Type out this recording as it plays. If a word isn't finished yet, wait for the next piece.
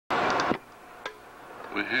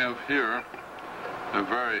we have here a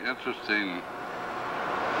very interesting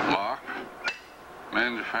lock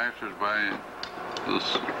manufactured by the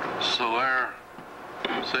Sulliva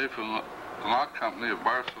Safe and Lock Company of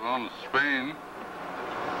Barcelona, Spain.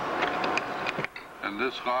 And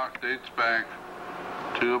this lock dates back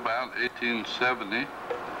to about 1870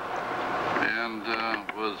 and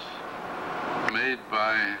was made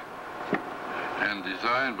by and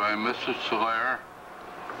designed by Mr. Sulliva,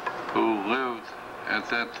 who lived at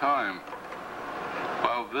that time.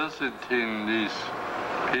 While visiting these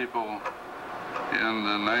people in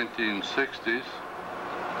the 1960s,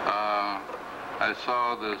 I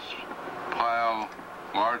saw this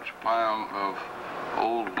large pile of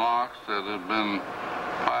old locks that had been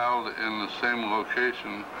piled in the same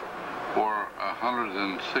location for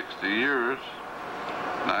 160 years.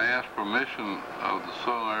 And I asked permission of the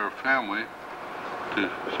Sulliva family to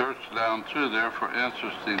search down through there for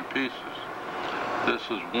interesting pieces. This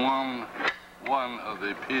is one of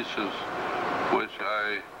the pieces which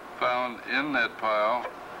I found in that pile,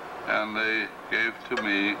 and they gave to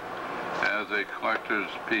me as a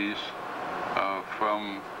collector's piece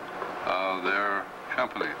from their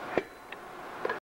company.